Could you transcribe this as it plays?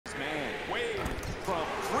from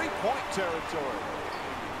three-point territory.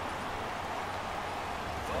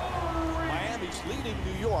 Miami's leading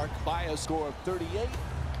New York by a score of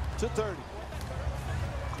 38-30.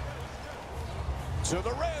 To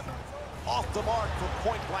the rim. Off the mark from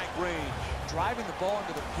point-blank range. Driving the ball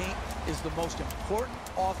into the paint is the most important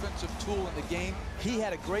offensive tool in the game. He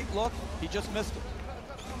had a great look. He just missed it.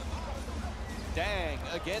 Dang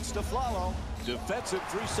against Aflalo. Defensive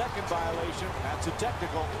 3-second violation. That's a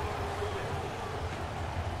technical.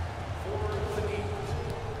 For the Heat,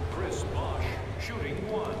 Chris Bosh shooting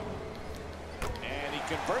one. And he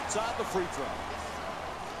converts on the free throw.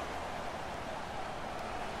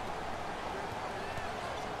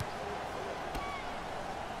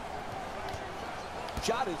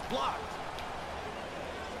 Shot is blocked.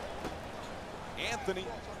 Anthony.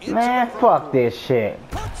 Man, fuck this shit.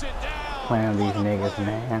 Puts it down. Playing these niggas,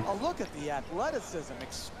 man. A look at the athleticism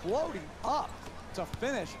exploding up to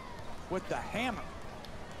finish with the hammer.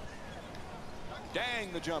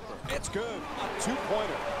 Dang the jumper. It's good. A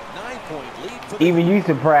two-pointer. 9-point lead for the Even you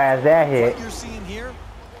surprised that hit. What you're seeing here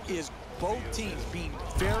is both teams being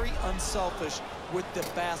very unselfish with the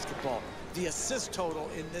basketball. The assist total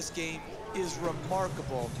in this game is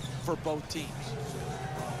remarkable for both teams.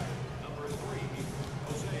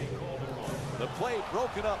 The play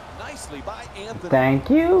broken up nicely by Anthony. Thank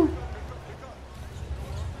you.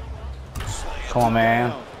 Come on,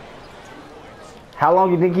 man. How long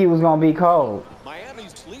do you think he was gonna be cold?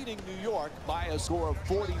 Miami's leading New York by a score of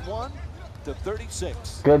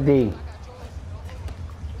 41-36. Good D.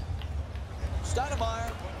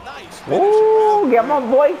 Stoudemire, nice. Ooh, get my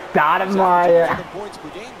boy Stoudemire. Points per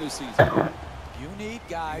game this season. You need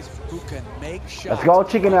guys who can make shots. Let's go,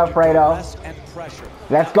 Chicken Alfredo. And pressure.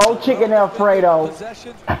 Let's go, Chicken Alfredo.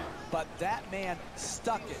 Possession, but that man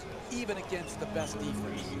stuck it even against the best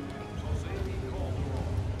defense.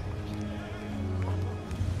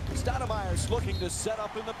 Stoudemire's looking to set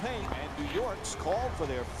up in the paint, and New York's called for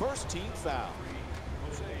their first team foul.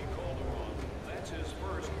 Jose Calderon, that's his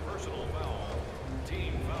first personal foul.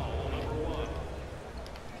 Team foul number 1.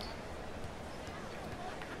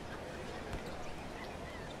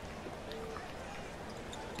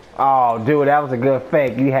 Oh, dude, that was a good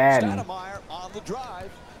fake. You had him. Stoudemire on the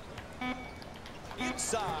drive.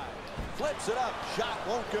 Inside. Flips it up. Shot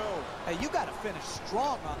won't go. Hey, you got to finish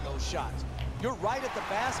strong on those shots. You're right at the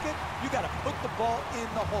basket. You got to put the ball in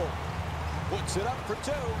the hole. Puts it up for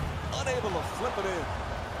two. Unable to flip it in.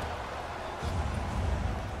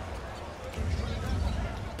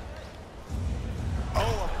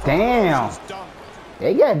 Oh, damn.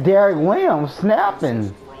 They got Derek Williams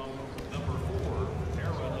snapping.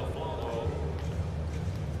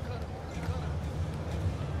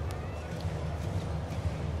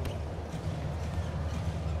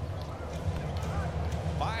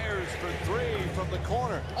 Fires for three from the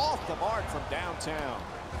corner. Off the mark from downtown.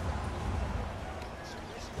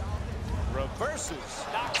 Reverses.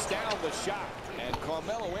 Knocks down the shot. And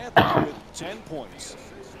Carmelo Anthony with 10 points.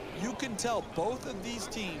 You can tell both of these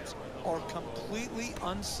teams are completely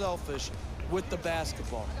unselfish with the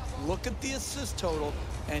basketball. Look at the assist total,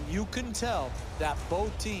 and you can tell that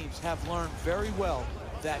both teams have learned very well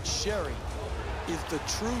that sharing is the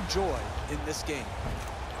true joy in this game.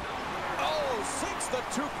 Oh, sinks the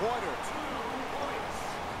two-pointer.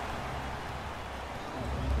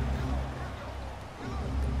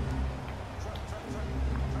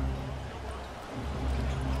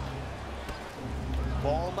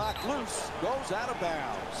 Ball knocked loose, goes out of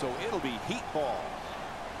bounds, so it'll be Heat ball.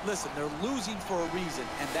 Listen, they're losing for a reason,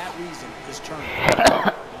 and that reason is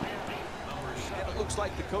turnover. And it looks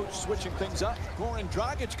like the coach switching things up. Goran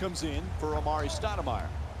Dragic comes in for Amari Stoudemire.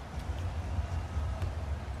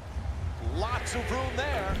 Lots of room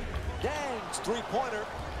there. Dang's three-pointer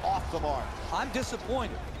off the mark. I'm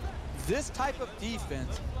disappointed. This type of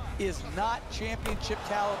defense is not championship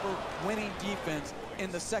caliber winning defense in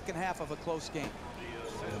the second half of a close game.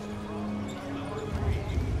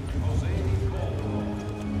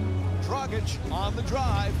 Dragic on the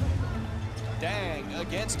drive. Dang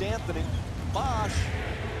against Anthony. Bosh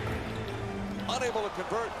unable to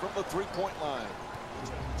convert from the three-point line.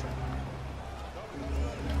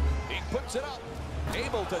 He puts it up,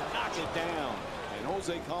 able to knock it down. And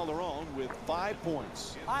Jose Calderon with 5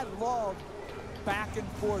 points. I love back and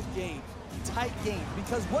forth games, tight games,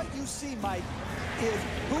 because what you see, Mike, is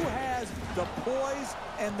who has the poise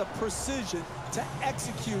and the precision to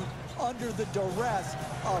execute under the duress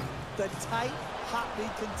of the tight, hotly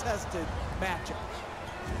contested matchup.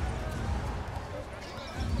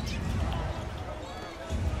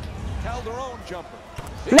 Calderon jumper.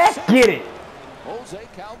 Let's get it. Jose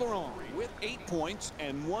Calderon with 8 points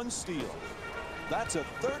and 1 steal. That's a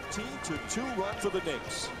 13-2 run for the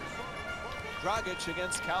Knicks. Dragic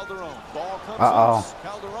against Calderon. Ball comes loose.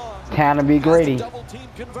 Calderon. Time to be greedy. Double team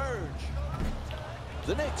converge.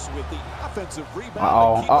 The Knicks with the offensive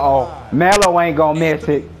rebound. Melo ain't gonna miss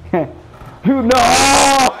it. You know.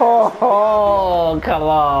 Oh, come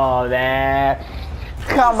on, man.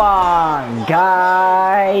 Come on,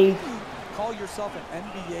 guys. Call yourself an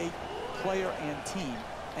NBA player and team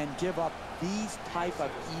and give up these type of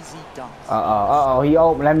easy dunks. He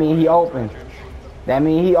open. That mean he open. That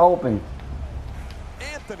mean he open.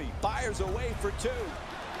 Anthony fires away for 2.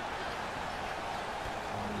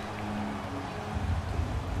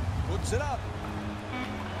 Puts it up.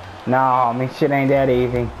 No, man, shit ain't that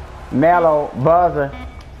easy. Melo, buzzer.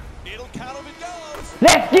 It'll count if it goes.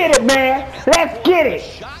 Let's get it, man. Let's get it.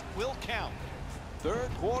 Shot will count. Third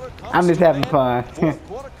quarter comes. I'm just having fun. Fourth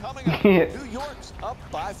quarter coming up. New York's up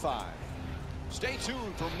by 5. Stay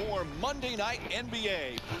tuned for more Monday Night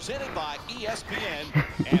NBA presented by ESPN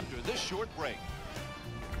after this short break.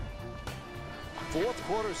 Fourth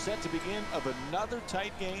quarter set to begin of another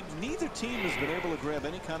tight game. Neither team has been able to grab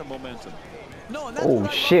any kind of momentum. No, and that's Oh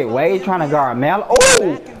shit, Wade trying to guard Melo.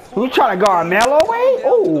 Oh, who's trying to guard Melo, Wade?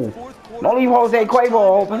 Oh, don't leave Jose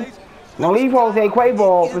Cuervo open. Don't leave Jose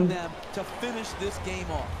Cuervo open. To finish this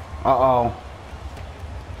game off. Uh-oh.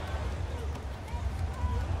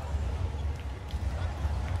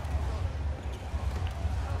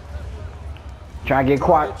 Trying to get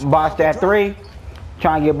bossed at 3.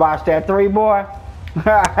 Trying to get bossed at 3, boy.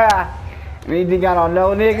 Anything I don't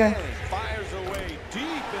know, nigga? Fires away deep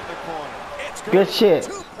in the corner. It's good shit.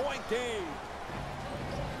 2-point game.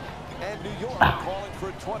 And New York calling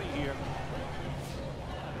for 20 here.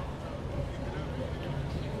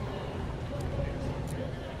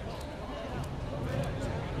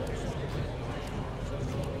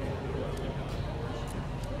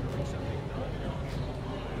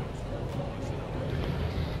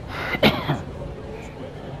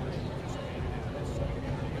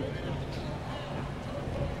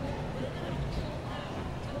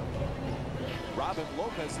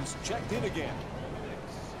 Lopez is checked in again.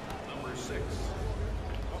 Number 6.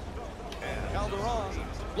 Calderon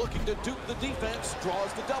looking to dupe the defense,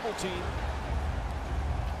 draws the double team.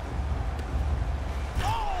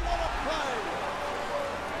 Oh, what a play!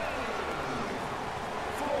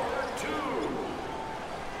 4-2.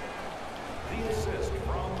 The assist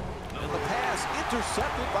from And the pass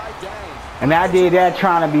intercepted by Dang. And I did that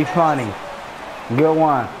trying to be funny. Good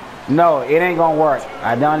one. No, it ain't gonna work.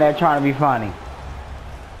 I done that trying to be funny.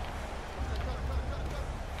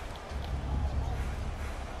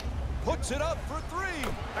 Puts it up for 3.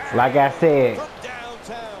 Like I said, From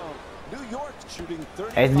downtown. New York shooting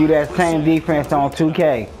 30. let's do that same defense on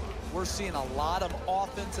 2K. We're seeing a lot of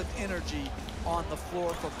offensive energy on the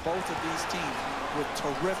floor for both of these teams with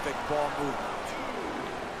terrific ball movement.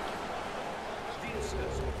 the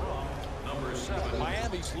assist from number 7.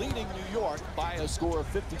 Miami's leading New York by a score of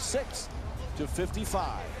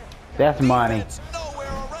 56-55. That's money. Defense nowhere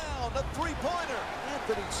around. A 3-pointer.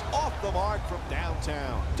 Anthony's off the mark from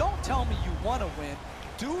downtown. Don't tell me you want to win.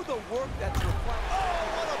 Do the work that's required.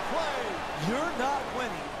 Oh, what a play! You're not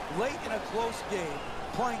winning late in a close game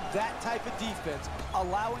playing that type of defense,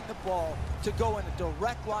 allowing the ball to go in a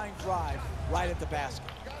direct line drive right at the basket.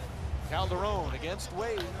 Calderon against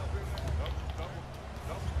Wade.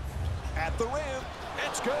 At the rim.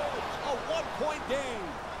 It's good. A 1-point game.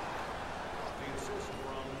 The assist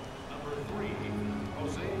from number 3,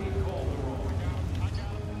 Jose Calderon.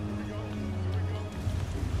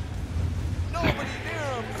 Nobody near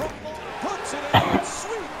him. Puts it in.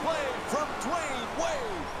 Sweet play from Dwayne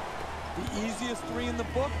Wade. The easiest 3 in the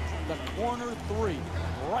book, the corner 3,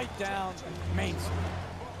 right down Main Street.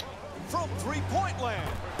 From 3-point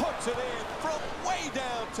land. Puts it in from way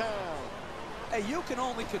downtown. Hey, you can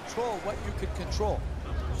only control what you can control.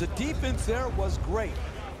 The defense there was great.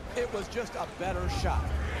 It was just a better shot.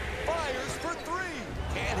 Fires for 3.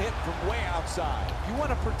 Can't hit from way outside. You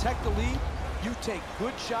want to protect the lead? You take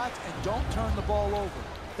good shots and don't turn the ball over.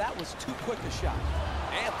 That was too quick a shot.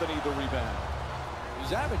 Anthony the rebound.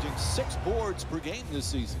 He's averaging 6 boards per game this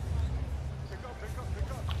season.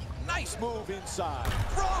 Nice move inside.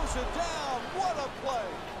 Throws it down. What a play.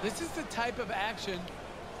 This is the type of action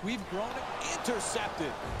we've grown it.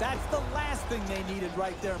 Intercepted. That's the last thing they needed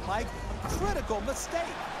right there, Mike. Critical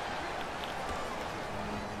mistake.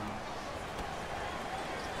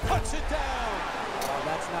 Puts it down. Oh,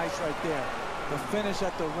 that's nice right there. The finish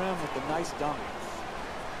at the rim with the nice dunk.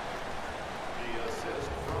 The assist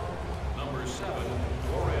from number 7,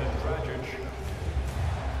 Dragic.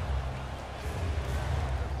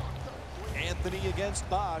 Anthony against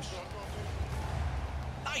Bosch.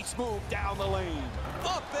 Nice move down the lane.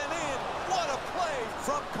 Up and in. What a play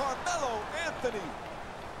from Carmelo Anthony.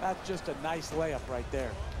 That's just a nice layup right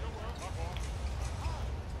there.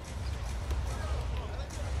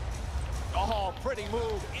 Oh, pretty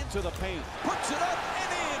move into the paint. Puts it up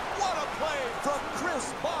and in. What a play from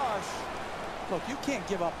Chris Bosh. Look, you can't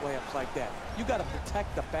give up layups like that. You got to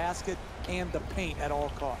protect the basket and the paint at all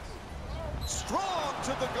costs. Strong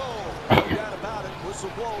to the goal. No doubt about it. Whistle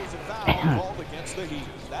blows, a foul called against the Heat.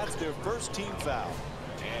 That's their first team foul.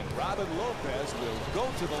 And Robin Lopez will go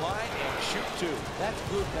to the line and shoot two. That's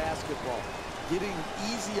good basketball. Getting an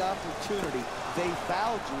easy opportunity. They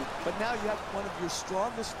fouled you, but now you have one of your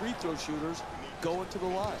strongest free throw shooters going to the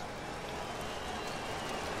line.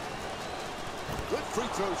 Good free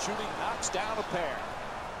throw shooting, knocks down a pair.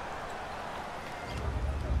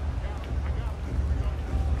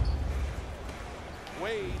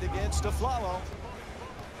 Wade against Aflalo.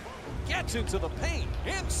 Gets into the paint,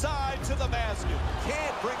 inside to the basket.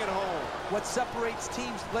 Can't bring it home. What separates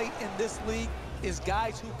teams late in this league is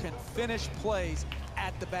guys who can finish plays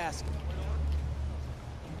at the basket.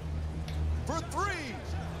 For three,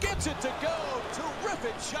 gets it to go.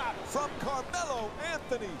 Terrific shot from Carmelo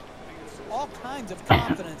Anthony. All kinds of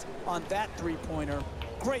confidence on that three-pointer.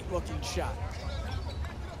 Great looking shot.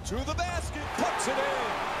 To the basket, puts it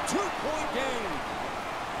in. 2-point game.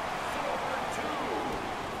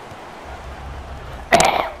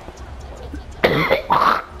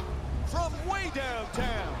 From way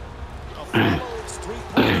downtown. Aflalo's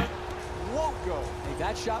three-pointer won't go. Hey,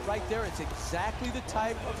 that shot right there, it's exactly the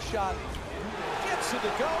type of shot. Gets it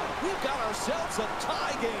to go. We've got ourselves a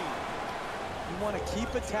tie game. You want to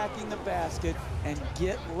keep attacking the basket and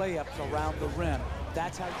get layups around the rim.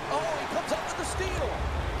 That's how you... Oh, he comes up with the steal.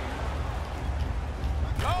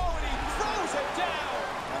 Oh, and he throws it down.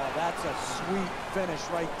 Oh, that's a sweet finish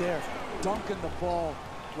right there. Dunking the ball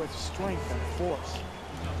with strength and force.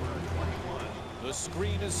 The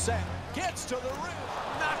screen is set. Gets to the rim.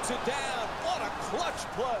 Knocks it down. What a clutch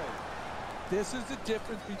play. This is the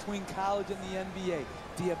difference between college and the NBA.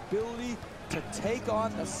 The ability to take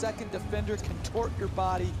on a second defender, contort your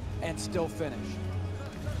body, and still finish.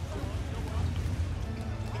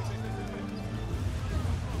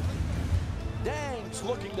 Dang's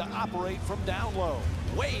looking to operate from down low.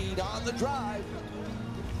 Wade on the drive.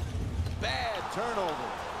 Bad turnover.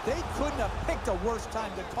 They couldn't have picked a worse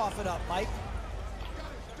time to cough it up, Mike.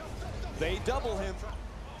 They double him.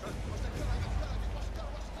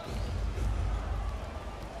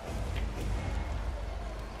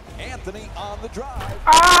 Anthony on the drive.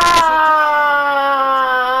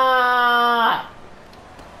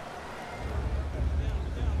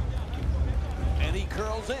 And he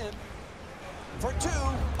curls in for two.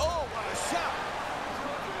 Oh, what a shot.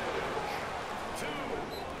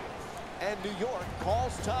 And New York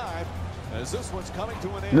calls time as this one's coming to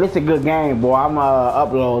an end. This is a good game, boy. I'm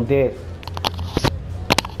upload this.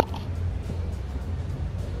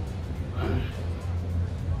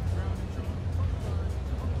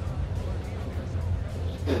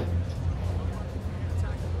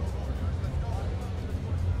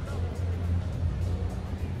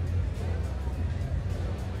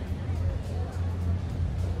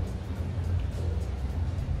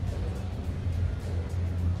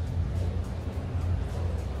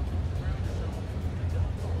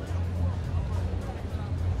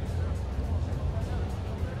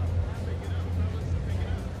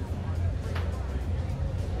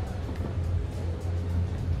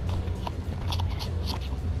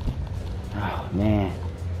 Man,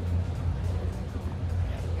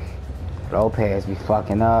 Lopez be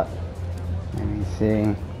fucking up. Let me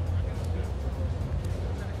see.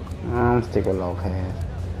 I'm stick with Lopez.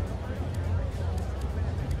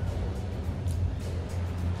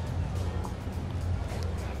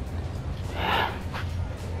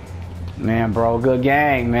 Man, bro, good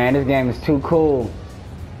game, man. This game is too cool.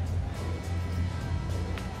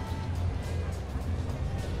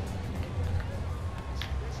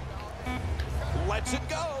 Lets it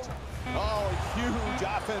go. Oh, huge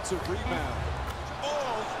offensive rebound.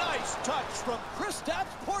 Oh, nice touch from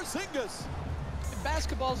Kristaps Porzingis.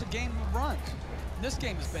 Basketball's a game of runs. This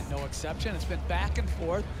game has been no exception. It's been back and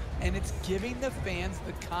forth, and it's giving the fans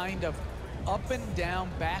the kind of up and down,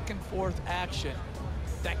 back and forth action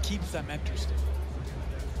that keeps them interested.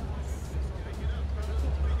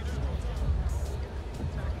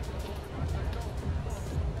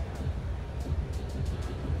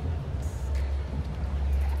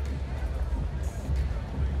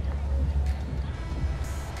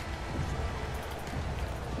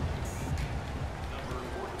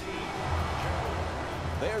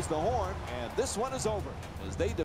 There's the horn, and this one is over as they